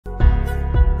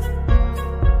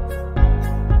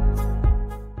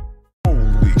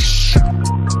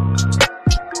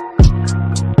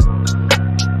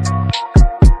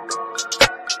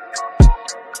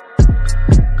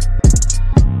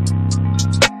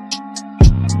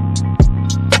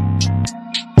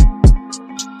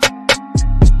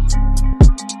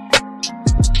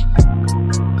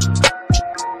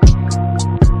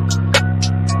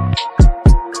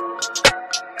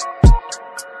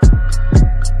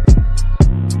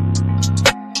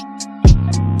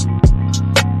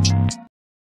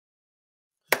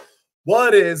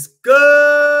What is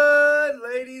good,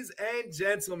 ladies and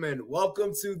gentlemen?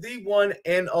 Welcome to the one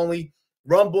and only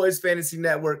Rumboyz Fantasy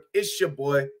Network. It's your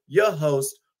boy, your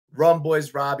host,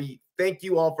 RumboyzRobbie. Thank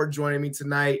you all for joining me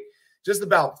tonight. Just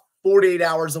about 48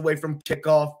 hours away from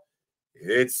kickoff.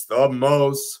 It's the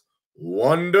most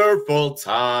wonderful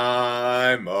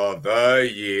time of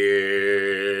the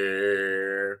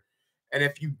year. And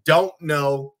if you don't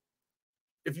know,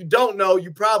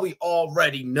 you probably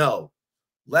already know.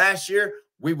 Last year,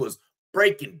 we was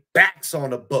breaking backs on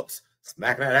the books.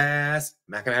 Smacking that ass,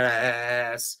 smacking that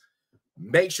ass.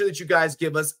 Make sure that you guys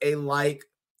give us a like.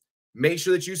 Make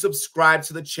sure that you subscribe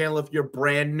to the channel if you're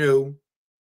brand new.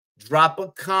 Drop a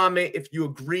comment if you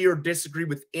agree or disagree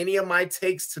with any of my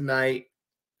takes tonight.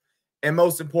 And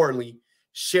most importantly,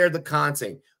 share the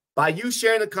content. By you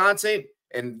sharing the content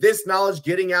and this knowledge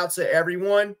getting out to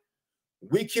everyone,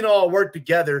 we can all work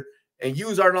together and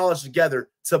use our knowledge together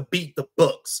to beat the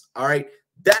books, all right?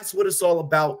 That's what it's all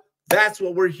about. That's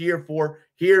what we're here for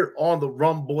here on the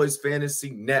Rumboyz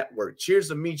Fantasy Network. Cheers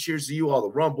to me, cheers to you, all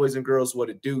the Rumboys and girls. What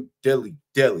it do, dilly,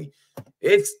 dilly.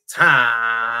 It's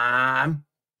time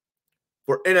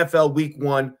for NFL Week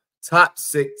 1, top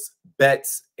 6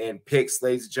 bets and picks,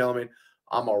 ladies and gentlemen.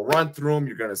 I'm going to run through them.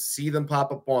 You're going to see them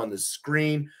pop up on the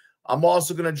screen. I'm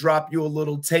also going to drop you a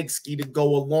little take ski to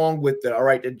go along with it, all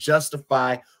right, to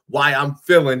justify why I'm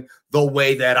feeling the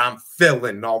way that I'm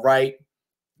feeling, all right?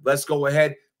 Let's go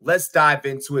ahead. Let's dive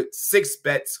into it. 6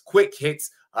 bets, quick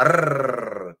hits.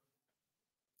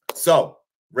 So,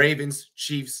 Ravens,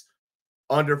 Chiefs,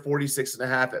 under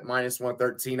 46.5 at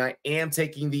 -113. I am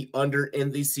taking the under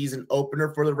in the season opener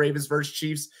for the Ravens versus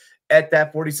Chiefs at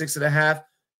that 46.5.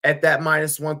 At that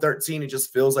 -113, it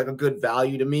just feels like a good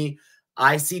value to me.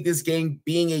 I see this game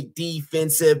being a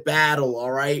defensive battle,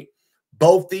 all right?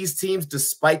 Both these teams,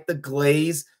 despite the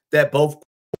glaze that both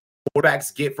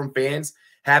quarterbacks get from fans,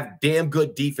 have damn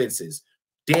good defenses.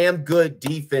 Damn good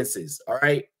defenses, all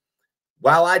right?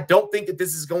 While I don't think that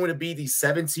this is going to be the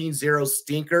 17-0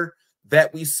 stinker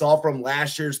that we saw from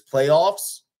last year's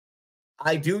playoffs,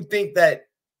 I do think that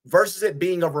versus it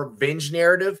being a revenge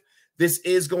narrative, this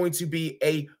is going to be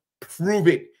a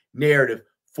prove-it narrative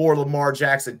for Lamar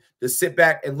Jackson to sit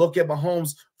back and look at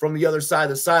Mahomes from the other side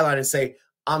of the sideline and say,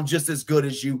 I'm just as good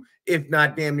as you, if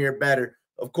not damn near better.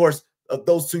 Of course,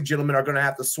 those two gentlemen are going to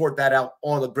have to sort that out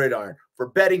on the gridiron. For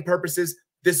betting purposes,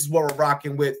 this is what we're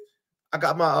rocking with. I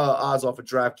got my odds off of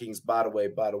DraftKings, by the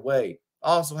way. I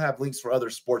also have links for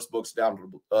other sports books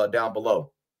down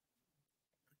below.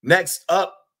 Next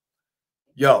up,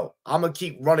 yo, I'm gonna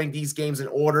keep running these games in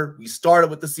order. We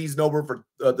started with the season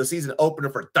opener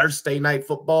for Thursday night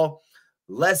football.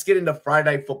 Let's get into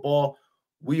Friday night football.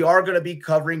 We are gonna be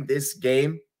covering this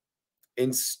game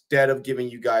instead of giving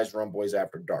you guys Rumboyz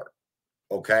After Dark.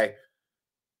 Okay,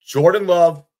 Jordan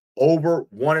Love over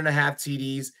 1.5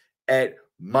 TDs at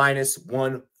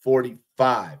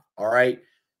 -145. All right,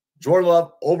 Jordan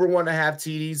Love over 1.5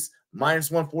 TDs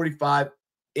 -145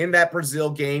 in that Brazil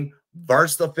game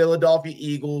versus the Philadelphia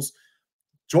Eagles.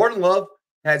 Jordan Love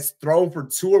has thrown for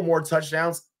 2 or more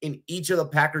touchdowns in each of the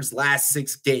Packers' last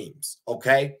 6 games,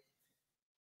 okay?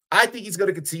 I think he's going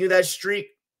to continue that streak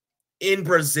in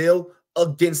Brazil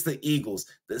against the Eagles.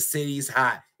 The city's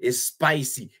hot. It's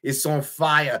spicy. It's on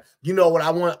fire. You know what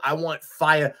I want? I want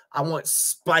fire. I want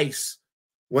spice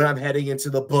when I'm heading into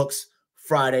the books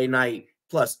Friday night.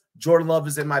 Plus, Jordan Love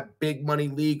is in my big money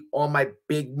league on my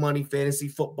big money fantasy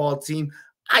football team.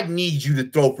 I need you to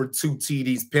throw for 2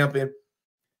 TDs, pimping.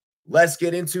 Let's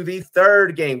get into the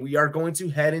third game. We are going to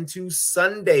head into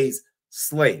Sunday's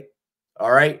slate.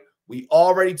 All right. We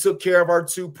already took care of our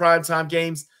 2 primetime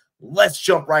games. Let's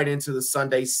jump right into the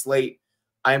Sunday slate.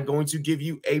 I am going to give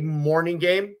you a morning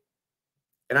game,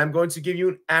 and I'm going to give you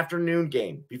an afternoon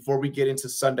game before we get into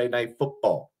Sunday night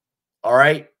football. All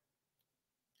right.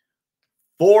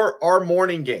 For our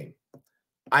morning game,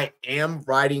 I am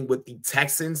riding with the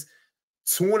Texans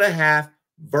 2.5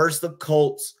 versus the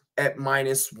Colts at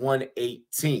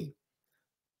 -118.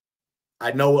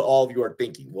 I know what all of you are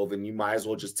thinking. Well, then you might as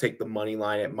well just take the money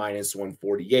line at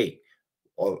 -148.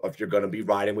 Or if you're going to be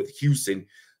riding with Houston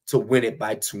to win it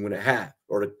by 2.5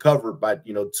 or to cover by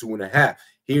 2.5.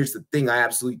 Here's the thing. I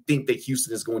absolutely think that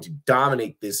Houston is going to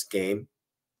dominate this game.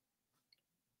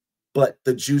 But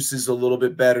the juice is a little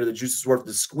bit better. The juice is worth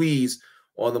the squeeze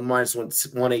on the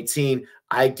 -118.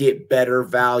 I get better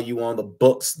value on the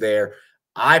books there.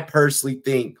 I personally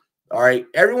think, all right,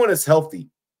 everyone is healthy.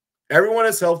 Everyone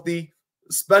is healthy,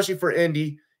 especially for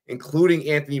Indy, including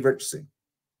Anthony Richardson.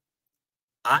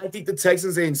 I think the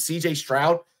Texans and C.J.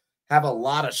 Stroud have a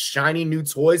lot of shiny new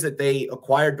toys that they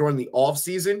acquired during the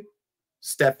offseason.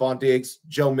 Stephon Diggs,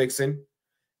 Joe Mixon,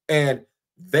 And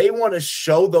they want to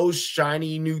show those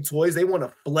shiny new toys. They want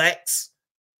to flex.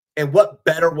 And what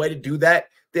better way to do that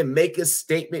than make a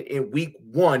statement in week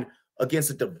 1 against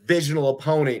a divisional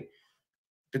opponent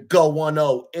to go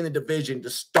 1-0 in the division to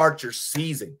start your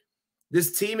season?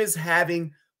 This team is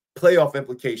having playoff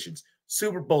implications,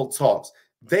 Super Bowl talks.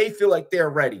 They feel like they're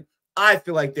ready. I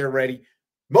feel like they're ready.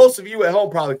 Most of you at home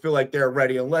probably feel like they're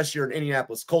ready, unless you're an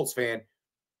Indianapolis Colts fan.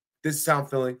 This is how I'm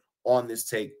feeling on this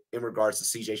take in regards to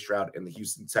C.J. Stroud and the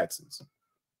Houston Texans.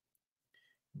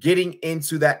 Getting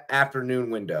into that afternoon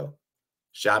window.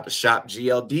 Shop to Shop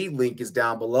GLD. Link is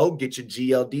down below. Get your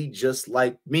GLD just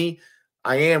like me.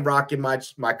 I am rocking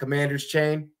my Commanders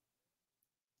chain.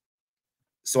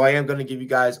 So I am going to give you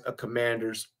guys a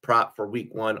Commanders prop for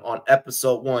week 1 on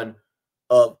episode 1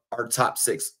 of our top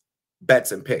 6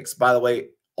 bets and picks. By the way,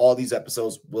 all these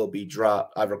episodes will be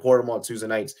dropped. I record them on Tuesday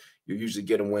nights. You usually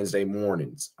get them Wednesday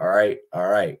mornings. All right. All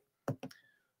right.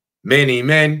 Many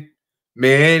men.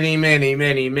 Many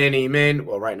men.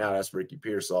 Well, right now that's Ricky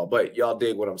Pearsall, but y'all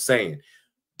dig what I'm saying.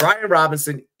 Brian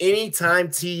Robinson, anytime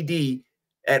TD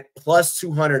at plus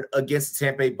 200 against the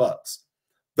Tampa Bay Bucks.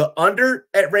 The under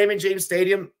at Raymond James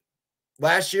Stadium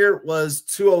last year was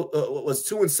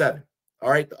 2-7. All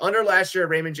right. The under last year at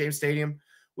Raymond James Stadium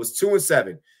was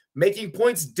 2-7, making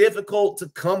points difficult to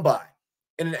come by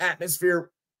in an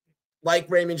atmosphere like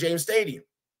Raymond James Stadium.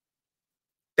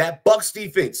 That Bucks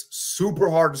defense, super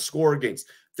hard to score against.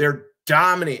 They're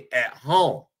dominant at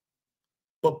home.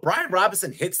 But Brian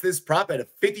Robinson hits this prop at a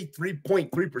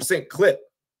 53.3% clip.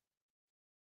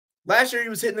 Last year, he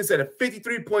was hitting this at a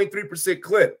 53.3%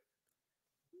 clip.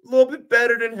 A little bit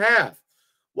better than half.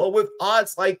 Well, with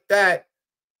odds like that,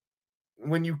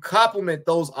 when you complement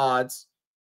those odds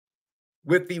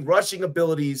with the rushing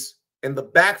abilities in the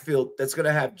backfield that's going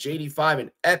to have JD5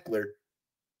 and Eckler,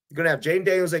 you're going to have Jaden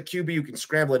Daniels at QB who can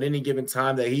scramble at any given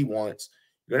time that he wants.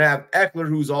 You're going to have Eckler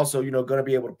who's also, going to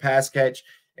be able to pass catch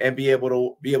and be able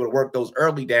to work those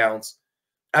early downs.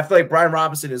 I feel like Brian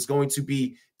Robinson is going to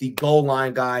be the goal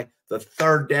line guy, the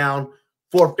third down,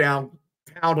 fourth down,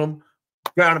 pound him,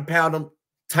 ground and pound him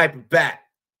type of back.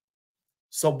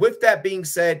 So with that being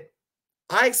said,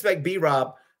 I expect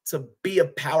B-Rob to be a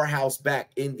powerhouse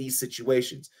back in these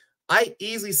situations. I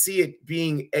easily see it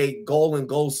being a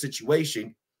goal-and-goal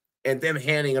situation and them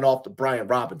handing it off to Brian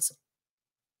Robinson.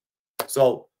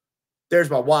 So there's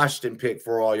my Washington pick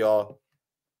for all y'all.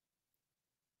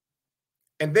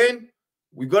 And then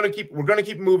we're gonna keep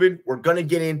moving. We're gonna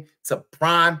get into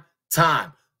prime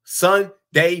time.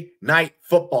 Sunday night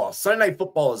football. Sunday night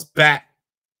football is back.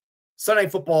 Sunday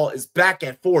night football is back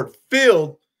at Ford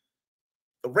Field.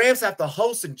 The Rams have to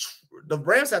host and the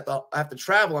Rams have to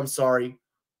travel, I'm sorry,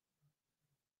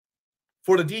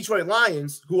 for the Detroit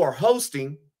Lions, who are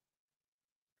hosting.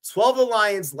 12 of the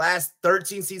Lions' last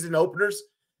 13 season openers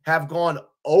have gone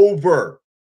over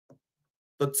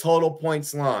the total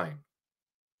points line.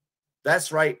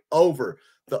 That's right, over.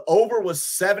 The over was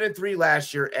 7-3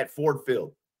 last year at Ford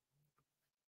Field.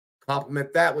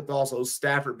 Complement that with also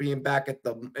Stafford being back in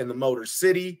the Motor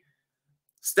City.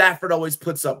 Stafford always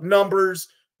puts up numbers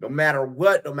no matter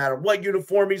what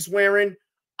uniform he's wearing.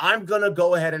 I'm going to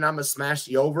go ahead and I'm going to smash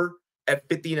the over at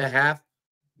 50.5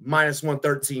 minus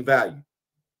 113 value.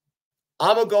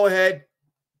 I'm going to go ahead.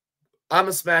 I'm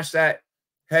going to smash that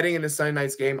heading into Sunday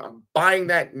night's game. I'm buying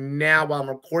that now while I'm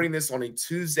recording this on a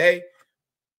Tuesday.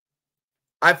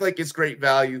 I feel like it's great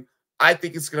value. I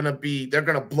think it's going to be, they're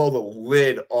going to blow the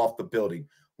lid off the building.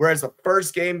 Whereas the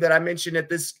first game that I mentioned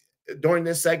during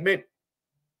this segment,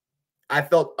 I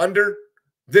felt under.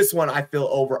 This one, I feel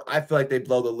over. I feel like they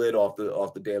blow the lid off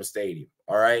the damn stadium.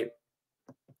 All right.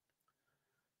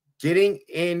 Getting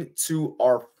into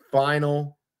our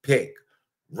final pick,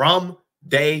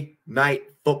 Rumday Night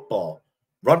Football.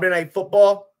 Rumday Night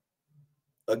Football,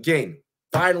 again,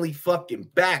 finally fucking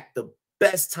back. The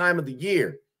best time of the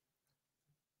year.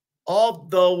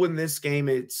 Although in this game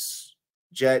it's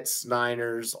Jets,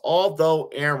 Niners, although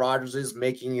Aaron Rodgers is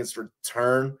making his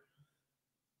return,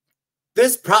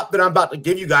 this prop that I'm about to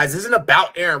give you guys isn't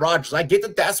about Aaron Rodgers. I get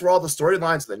that that's where all the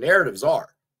storylines and the narratives are.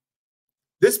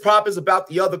 This prop is about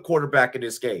the other quarterback in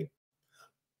this game,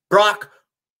 Brock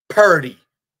Purdy.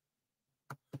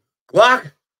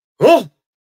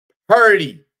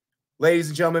 Purdy. Ladies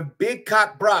and gentlemen, big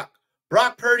cock Brock.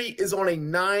 Brock Purdy is on a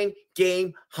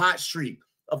 9-game hot streak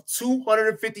of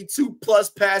 252-plus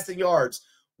passing yards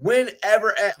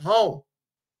whenever at home.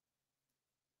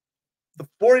 The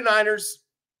 49ers,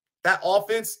 that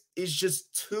offense is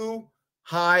just too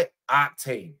high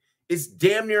octane. It's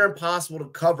damn near impossible to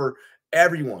cover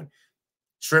everyone.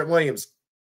 Trent Williams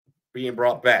being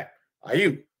brought back.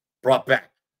 Ayuk brought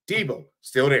back. Debo,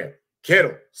 still there.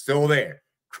 Kittle, still there.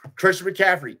 Christian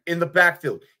McCaffrey in the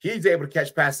backfield. He's able to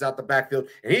catch passes out the backfield,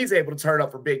 and he's able to turn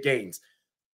up for big gains.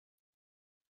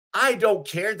 I don't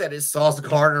care that it's Sauce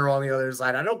Gardner on the other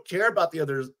side. I don't care about the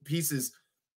other pieces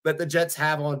that the Jets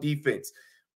have on defense.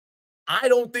 I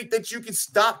don't think that you can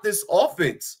stop this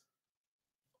offense.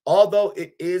 Although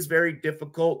it is very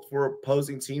difficult for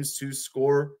opposing teams to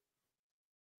score,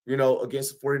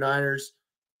 against the 49ers.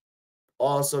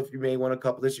 Also, if you may want to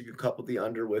couple this, you can couple the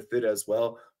under with it as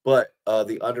well. But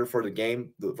the under for the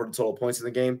game, for the total points in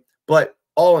the game. But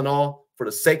all in all, for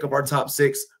the sake of our top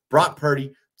 6, Brock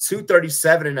Purdy,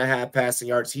 237.5 passing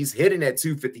yards. He's hitting at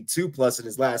 252 plus in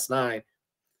his last 9.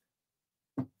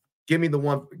 Give me the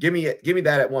one. Give me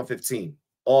that at 115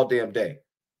 all damn day.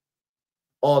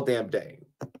 All damn day.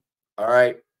 All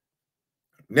right.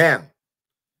 Now,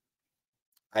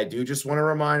 I do just want to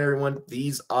remind everyone,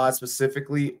 these odds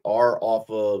specifically are off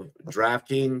of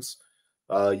DraftKings.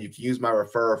 You can use my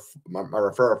refer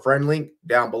a friend link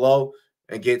down below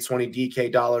and get 20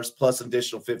 DK dollars plus an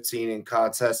additional 15 in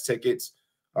contest tickets.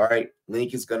 All right.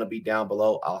 Link is going to be down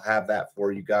below. I'll have that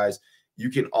for you guys. You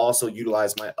can also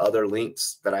utilize my other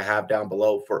links that I have down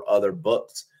below for other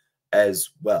books as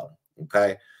well.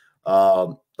 Okay.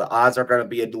 The odds are going to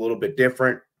be a little bit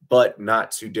different, but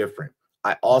not too different.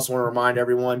 I also want to remind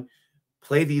everyone,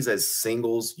 play these as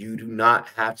singles. You do not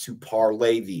have to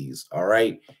parlay these, all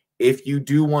right? If you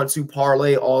do want to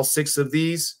parlay all 6 of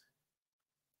these,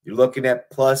 you're looking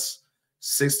at plus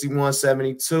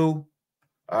 61.72,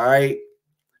 all right?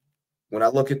 When I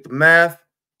look at the math,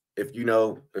 if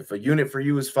a unit for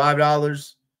you is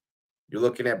 $5, you're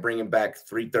looking at bringing back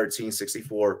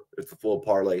 $313.64 if the full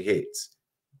parlay hits.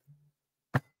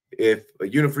 If a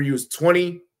unit for you is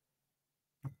 20,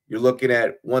 you're looking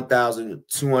at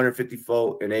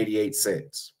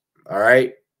 $1,254.88. All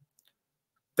right.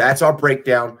 That's our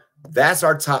breakdown. That's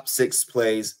our top 6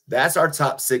 plays. That's our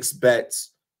top 6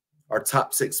 bets, our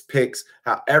top 6 picks,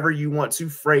 however you want to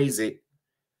phrase it,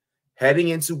 heading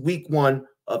into week 1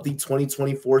 of the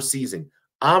 2024 season.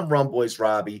 I'm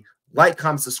RumboyzRobbie. Like,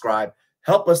 comment, subscribe.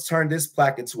 Help us turn this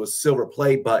plaque into a silver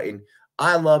play button.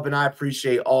 I love and I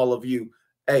appreciate all of you.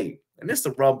 Hey, and this is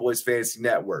the Rumboyz Fantasy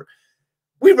Network.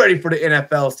 We ready for the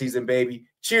NFL season, baby.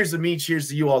 Cheers to me. Cheers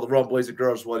to you, all the Rumboyz and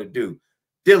girls want to do.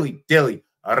 Dilly, dilly.